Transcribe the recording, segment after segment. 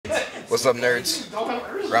What's up, nerds?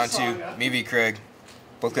 Round 2, me v Craig.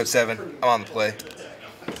 Both got 7. I'm on the play.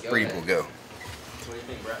 Breeding pool, go.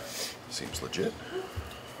 Seems legit.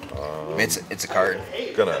 It's a card.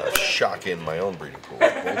 Gonna shock in my own breeding pool.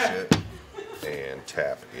 Bullshit. And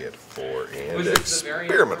tap it for an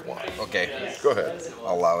experiment one. Okay. Go ahead.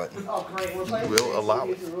 I'll allow it. You will allow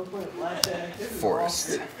it.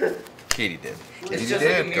 Forest. Katie did. It's just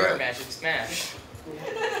like a mirror match in Smash.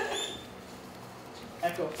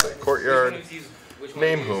 Courtyard.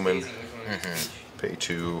 Name Human. Pay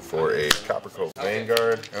 2 for a Copper Cove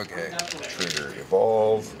Vanguard. Okay. Trigger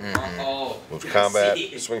Evolve. Move to combat.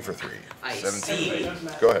 Swing for 3. 17.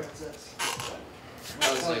 Go ahead.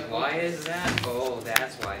 I was like, why is that? Oh,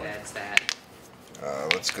 that's why that's that.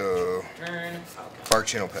 Let's go. Turn. Bark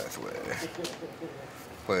Channel Pathway.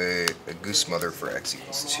 Play a Goose Mother for X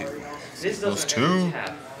equals 2. This Those doesn't 2.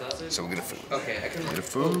 tap, does it? So we'll get a food. Okay, I can Get a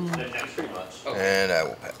food. And I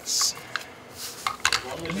will pass.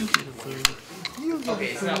 Okay,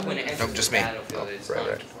 it's not when it enters Nope, just the me. battlefield. It's Right, not.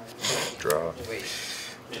 right. Draw. Wait.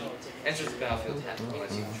 Enters the battlefield tap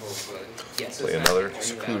unless you control foot. Yes, so Play it's not another entering the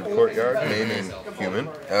secluded battlefield. courtyard. Name Human.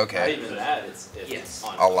 Okay. Even that, it's Yes.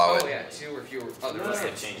 on. I'll allow Oh it. yeah, 2 or fewer other Unless they've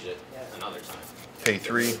lands. changed it another time. Pay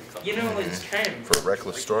 3 You know, it's kind of for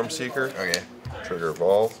Reckless Stormseeker. Okay. Trigger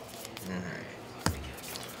Evolve.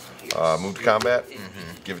 Move to combat.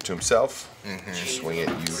 Give it to himself. Swing at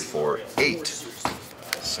you for 8.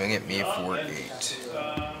 Swing at me for 8.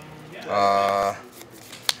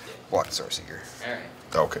 Block the Starseeker. alright.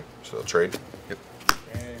 Okay, so they'll trade. Yep.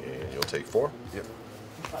 And you'll take 4. Yep.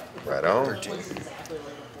 Right on. 13.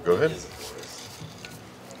 Go ahead.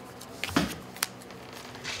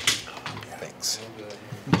 Thanks.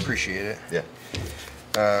 Appreciate it.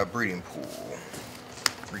 Yeah. Breeding pool.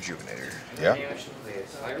 Rejuvenator. Yeah. Maybe I should play a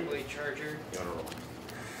Fireblade Charger.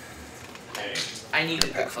 I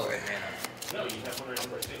needed the colored mana.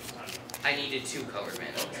 I needed 2 colored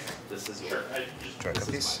mana. This is your. Try to cut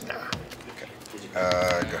these? Nah. Go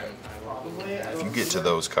ahead. If you get to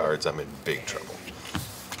those cards, I'm in big trouble.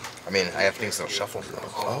 I mean, I have things that'll shuffle.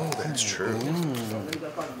 Oh, that's true.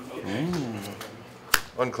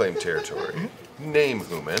 Unclaimed territory. Name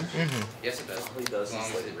Human. Yes, it does. He does. As long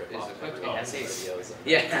He's as like it rip is off equipped, it all has the haste. videos.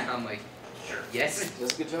 Yeah, I'm like, yes.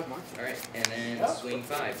 Does a good job, Mark. Alright, and then swing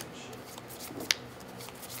 5.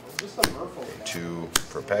 2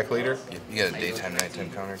 for Pack Leader. You got a daytime,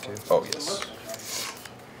 nighttime counter too? Oh, yes.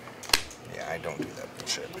 Yeah, I don't do that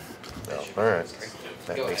bullshit. No. Alright.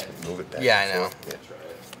 That Go makes ahead. me move it back. Yeah, I know. Yeah.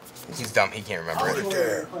 He's dumb, he can't remember it.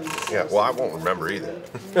 Yeah, well, I won't remember either.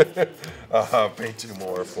 Pay 2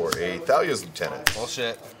 more for a Thalia's Lieutenant.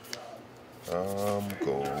 Bullshit. Go.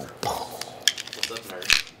 What's up, nerd?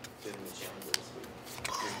 Giving me challenges this week.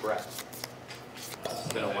 This is Brett.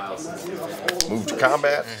 It's been a while since. Move to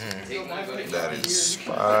combat. Take my buddy. That is 5,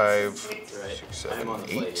 Right. 6, I am 7, on the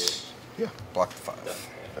play 8. here. Yeah. Block the 5.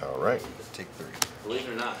 Alright. Take 3. Believe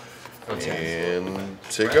it or not. And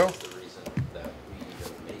say go. Brett's the reason that we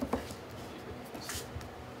even made that.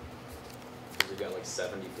 Because we got like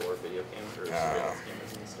 74 video cameras or surveillance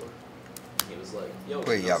cameras in the store. He was like, yo,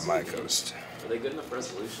 Wait, can yeah, I my see coast. Are they good enough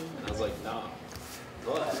resolution? And I was like, nah.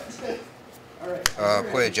 But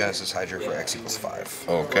Play a Genesis Hydra for X equals 5.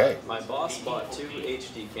 Okay. my boss bought 2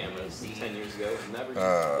 HD cameras 10 years ago and never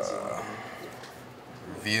used them.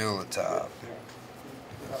 Reveal the top.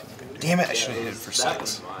 Damn it, I should have hit it for That 6.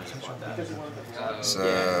 was mine. I bought that. So,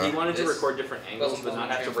 Yeah, he wanted to record different angles, but not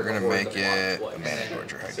have to we're record gonna make the plot it a twice. Mana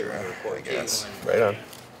Gorger Hydra, I guess. Right on.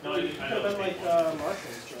 No, it could have been like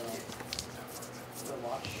Marshall's the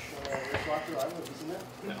watch, watcher I would have seen that.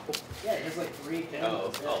 No. Yeah, it has like 3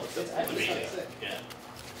 candles. Oh, It's that's actually funny. kind of sick. Yeah.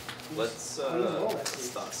 Let's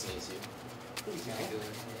thought sneeze you.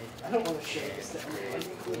 I don't want to shake this down.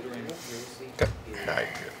 Good. Alright,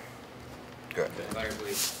 Good.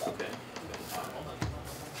 Fireblade. Okay.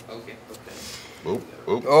 Okay. Okay. Oop,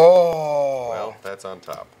 oop. Oh! Well, that's on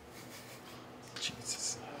top.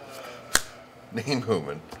 Jesus. Name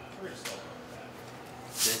Human.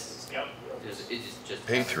 This is just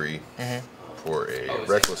Pay 3 for a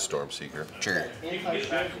Reckless Stormseeker. Trigger.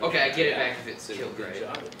 Okay, I get it back if it's killed, right?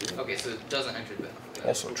 Okay, so it doesn't enter the battlefield.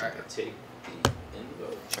 Also trigger. Take the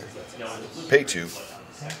invo. Pay 2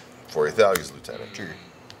 for a Thalia's Lieutenant. Trigger.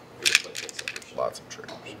 Lots of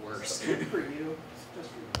triggers. Worse. For you, just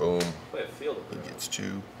for Boom. Play a field of He them. gets 2.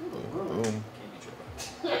 Boom, boom. Can't be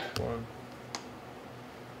triple. 1.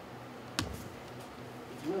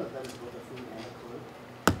 you. You know that is both a food and a fluid.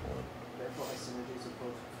 Therefore, has synergies of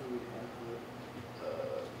both food and fluid.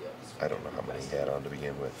 Yeah. I don't know how many he had on to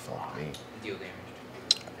begin with. Fuck me. Deal damage.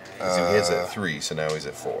 So he is at 3, so now he's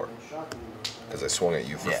at 4. Shockingly, Because I swung at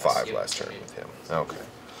you for Yes. 5 last turn with him. Okay.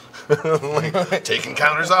 Like, taking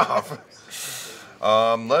counters off.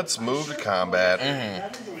 Let's move to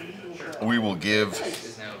combat. We will give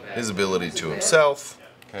his ability to himself.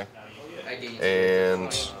 Okay.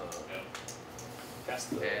 And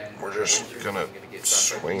we're just gonna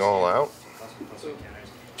swing all out.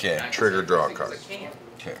 Okay. Trigger, draw a card.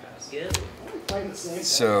 Okay. Playing the same.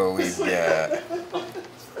 So we've got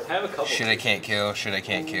I have a couple. should I can't kill, should I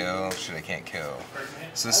can't kill, should I can't kill.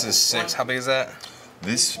 So this is 6. How big is that?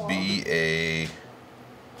 This be a 2,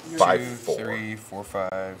 5/4. 3, 4,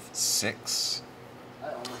 5, 6.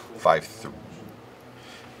 5/3.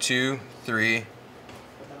 2, 3,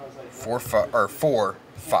 4, 5, or 4,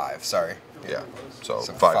 5. Sorry. Yeah. So,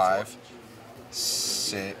 So 5/4. 5,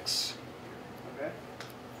 6,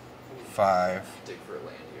 5, Dig for a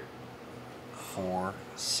land here. 4,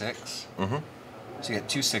 6. Mm-hmm. So you get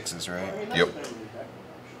 2 6s, right? Yep.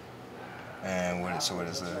 And what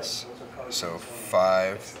is this? So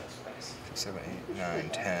 5, 6, 7, 8, 9,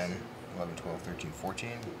 10, 11, 12, 13,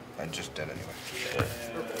 14. I just did anyway.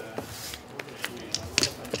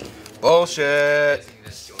 Bullshit!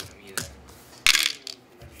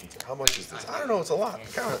 How much is this? I don't know. It's a lot.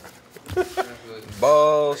 Count it.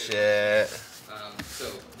 Bullshit. So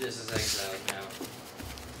this is exiled now.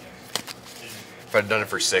 If I'd done it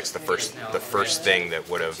for 6, the first thing that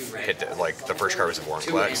would have hit the first card was a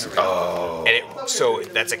Warmflex. Oh. And it, so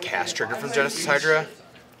that's a cast trigger from Genesis Hydra.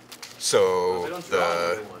 So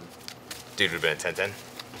the dude would have been a 10/10.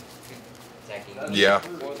 Yeah.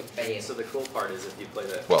 So the cool part is if you play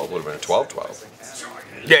that. Well, it would have been a 12/12.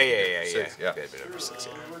 Yeah. Six, yeah. It'd been over 6,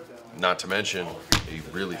 yeah. Not to mention, he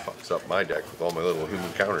really fucks up my deck with all my little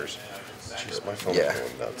human counters. Jeez, my phone's Yeah.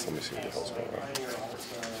 going nuts. Let me see what the hell's going on.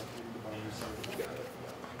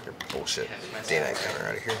 Your bullshit day-night counter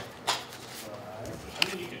out of here. I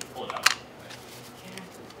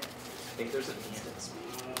think there's an instant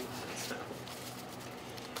speed.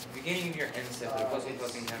 Beginning of your end step, the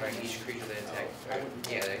 +1/+1 counter on each creature that attack.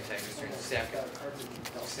 Yeah, that attack is turned stack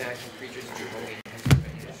creatures into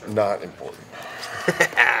your Not important.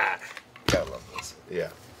 Gotta love this. Yeah.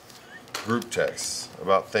 Group texts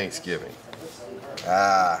about Thanksgiving.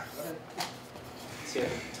 Ah, So you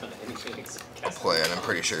haven't done anything except I'll play it. I'm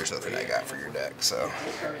pretty sure there's nothing I got for your deck, so.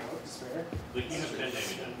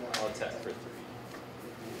 I'll attack for 3.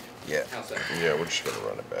 Yeah. How's that? Yeah, we're just gonna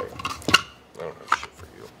run it back. I don't have shit for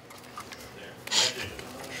you.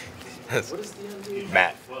 What is the undo?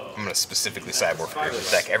 Matt, I'm gonna specifically sideboard for your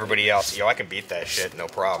deck. Everybody else, yo, I can beat that shit, no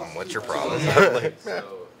problem. What's your problem?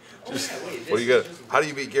 So, Just, what do you got? How do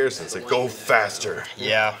you beat Garrison? It's like, go faster.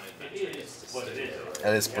 Yeah.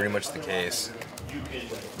 That is pretty much the case.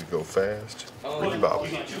 We go fast. Ricky Bobby.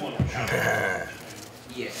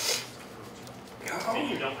 Yeah.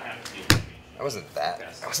 I wasn't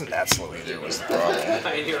that slow either, was the problem.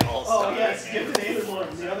 Pioneer All Oh, Star. yes, give the name of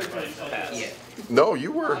one. The other question. Yeah. No,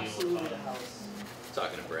 you were Absolutely the house.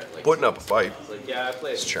 Talking to Brett, like, putting up a fight. it's like, yeah, I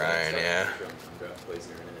played. Just trying, yeah.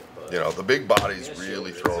 You know, the big bodies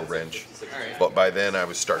really throw a wrench. Alright. But by then, I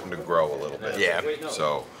was starting to grow a little bit. Yeah.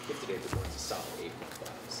 So, So.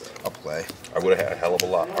 I'll play. I would have had a hell of a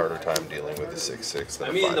lot harder time dealing with a 6/6 than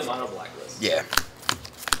I a mean, the 5/5. mono black list. Yeah.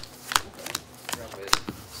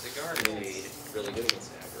 Cigar I mean, Blade. it's really good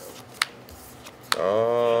against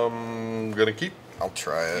aggro. Gonna keep. I'll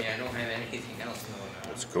try I it. mean, I don't have anything else going on.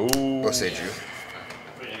 Let's go. Go Sage you.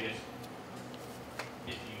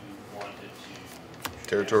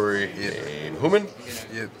 Territory in Human.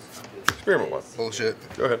 Yep. Experiment one. Bullshit.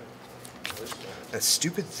 Go ahead. That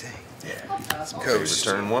stupid thing. Yeah. Some Okay, coast.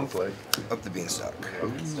 return 1 play. Up the beanstalk.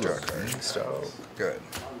 Ooh, Draw a card. so. Good.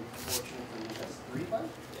 Unfortunately, that's 3 life.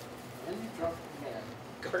 And you drop man.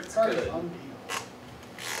 Card's Card is good. unbeatable.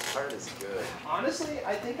 Card is good. Honestly,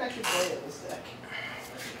 I think I should play it this deck.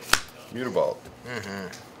 Mutavault. Mm-hmm.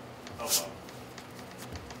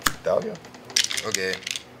 Dahlia. Okay.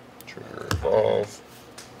 Trigger evolve.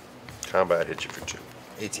 Combat hits you for 2.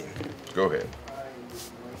 18. Go ahead. I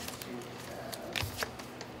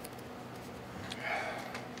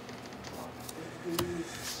would like to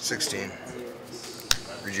cast 16.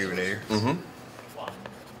 Rejuvenator. Mm-hmm.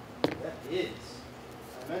 That is.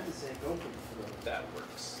 I meant to say go for the throat. That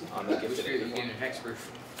works. On the You gifted get aid one. a hexproof.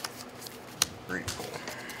 Pretty cool.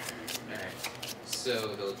 Alright. So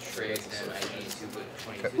they'll trade, then I need to put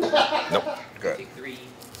 22. Nope. Good. Take 3.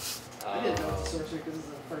 I didn't know it's a sorcery because this is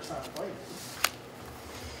the first time I played it.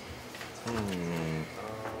 I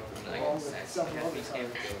Along can with sack several that other means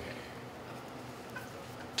cards.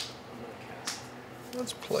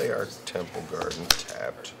 Let's play our Temple Garden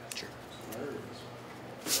tapped.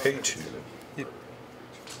 Pay 2. Yep.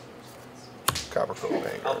 Copper Coat I'll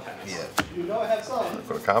Vanguard. pass. Yeah. You know I have some.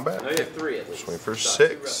 Go to combat. No, you have 3 at least. Swing for So 6.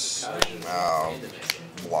 2 reps of I'll and dimension.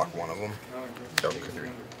 block one of them. Okay.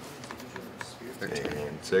 13.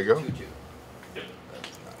 And Sego. 2/2. Not 13.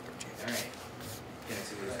 Alright. Can I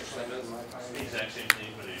see what this percent does? The exact same thing,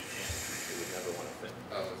 but it You would never want to fit.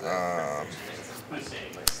 Oh, is that? the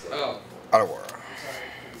same. Oh, Otawara.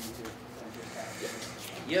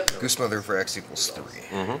 yep. Goose Mother for X equals 3.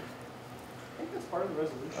 Mm-hmm. I think that's part of the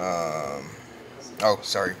resolution. Oh,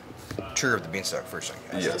 sorry. Trigger of the Beanstalk first.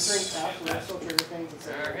 Yes.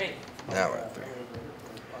 Alright. Now we're at 3.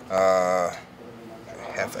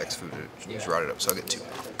 Half X food. Just rotted up, so I'll get 2.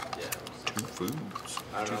 Yeah. 2 foods.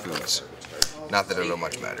 I don't 2 know if foods. that's started. Not that it'll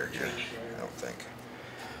much matter here. I don't think.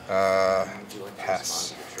 Would you like to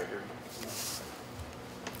Pass. respond to the trigger?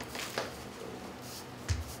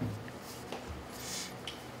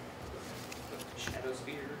 Shadow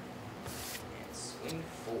Spear. And swing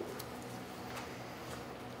 4.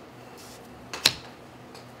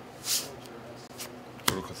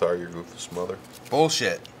 Go to Cathar, your Goofus Mother.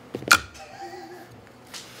 Bullshit.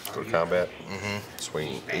 Go to combat. Mm-hmm.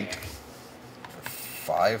 Swing 8.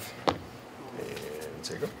 5. And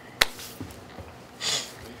Sego.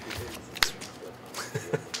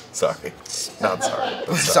 Sorry. Not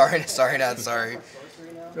sorry. sorry, not sorry.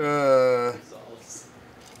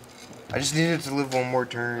 I just needed to live one more Oh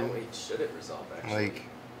turn. wait, should it resolve actually? Like,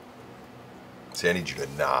 See, I need you to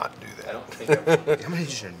not do I that. don't think I how many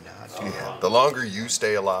did you not do? Yeah. The longer you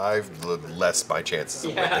stay alive, the less my chances of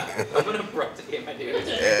winning. Yeah, I'm gonna abruptly my dude.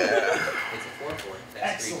 Yeah. It's a 4/4.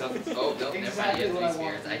 That's 3 Excellent. tough. Oh, no, never mind. Exactly You what have I 3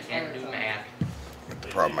 wanted spears. I to can't do. do math. The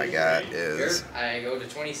problem I got Here, is, I go to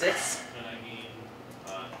 26. And I mean,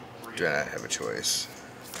 do I not have a choice?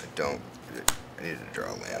 I don't. I needed to draw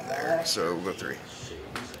a land there, so we'll go 3.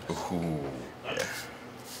 Ooh. Yeah.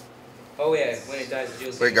 Oh, yeah, when it dies, it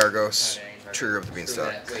deals. Wait, Gargos. Okay, Trigger of the screw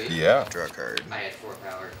Beanstalk. that. Wait, Yeah. Draw a card. I had 4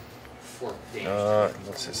 power. 4 damage.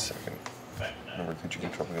 What's his second number that you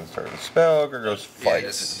control at the start of the spell? Gargos Yeah, it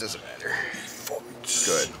fights. doesn't matter. Fights.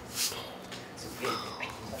 Good. So good. I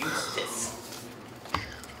can use this.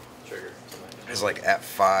 Trigger. It's like at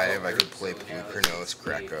 5, I could play Blue Chronos,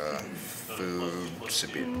 crack a food,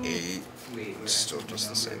 Simic 8. Wait, It's still just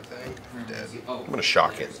the same thing. Dead. Oh, I'm gonna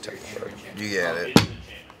shock it and take it. You get it.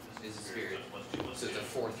 Is a spirit. So it's a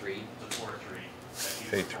 4/3.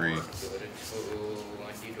 Pay 3. Go to 2,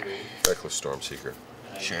 Reckless Stormseeker.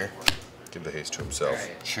 Sure. Give the haste to himself.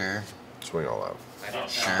 Alright. Sure. Swing all out. I don't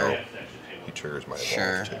Sure. He triggers my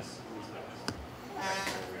Sure. evolve too.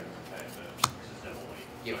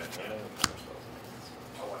 Yep.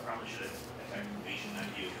 Oh, I probably should have attacked Invasion, not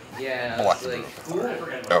you. Yeah, Block it's the like,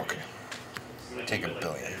 move. cool. Okay. Take $1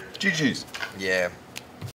 billion. GG's. Yeah.